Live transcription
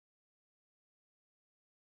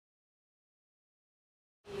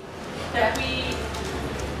that we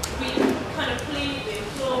kind of plead with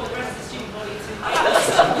implore the rest of the student body to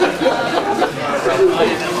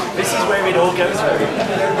This is where it all goes wrong.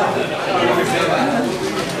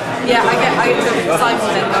 Yeah, I get to the cycle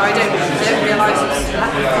then, though I don't realise it's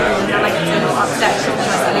happening, and I get to upset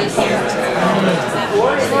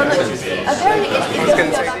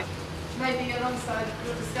maybe alongside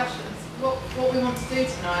your discussions, what we want to do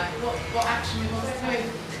tonight, what action we want to take.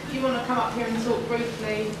 If you want to come up here and talk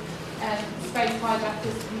briefly, space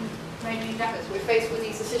hijackers, maybe that's we're faced with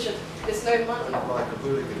these decisions. There's no money. Like a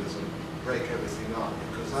hooliganism, break everything up,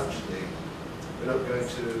 because actually they're not going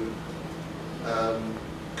to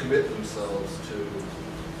commit themselves to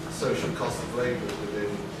social cost of labour within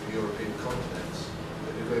the European context.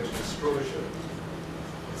 They're going to destroy you.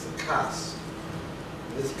 It's a caste.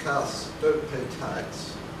 And this caste don't pay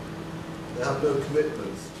tax. They have no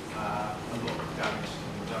commitments. A lot of damage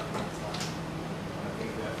can be done in that time. And I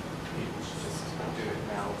think that people should just do it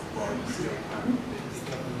now while you still can. The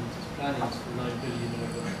government is planning for 9 billion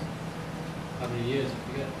over how many years, I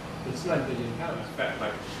forget. But it's £9 billion.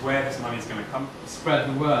 Like where this money is going to come from. Spread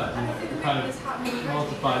the word, kind of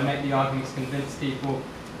multiply, make the arguments, convince people,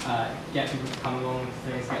 get people to come along with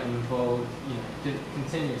things, get them involved,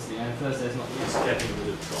 continuously. And Thursday's not it's getting rid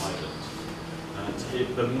of Trident. And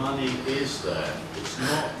if the money is there, it's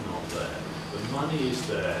not there. The money is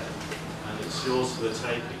there, and it's yours for the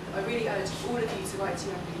taking. I really urge all of you to write to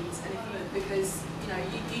your MPs, and because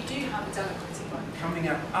you do have a democratic right. Coming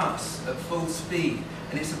at us at full speed,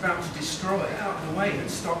 and it's about to destroy out of the way and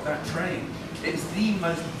stop that train. It's the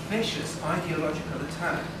most vicious ideological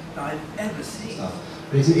attack that I've ever seen.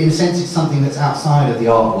 But in a sense, it's something that's outside of the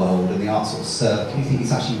art world and the art sort of circle. You think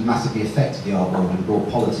it's actually massively affected the art world and brought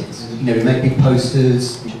politics. We make big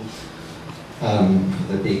posters,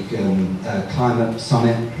 the big climate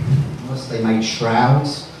summit. They made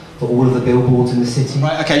shrouds for all of the billboards in the city.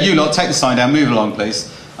 Right, okay, you lot, take the sign down, move along,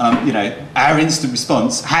 please. Our instant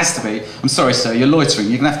response has to be, I'm sorry, sir, you're loitering,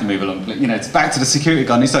 you're going to have to move along. It's back to the security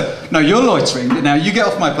guard, and he's like, no, you're loitering, now you get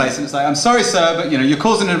off my place. And it's like, I'm sorry, sir, but you're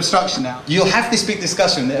causing an obstruction now. You'll have this big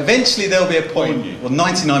discussion, eventually there'll be a point, well,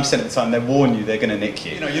 99% of the time they warn you they're going to nick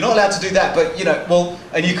you. You're not allowed to do that, but,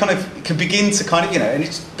 and you kind of can begin to and it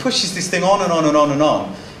just pushes this thing on and on and on and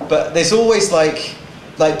on. But there's always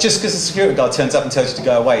just because the security guard turns up and tells you to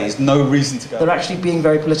go away is no reason to go. They're actually being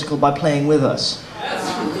very political by playing with us.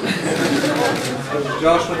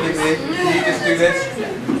 Josh, look at me. Can you just do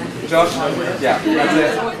this? Josh? Yeah, that's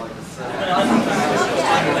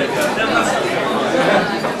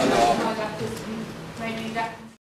it.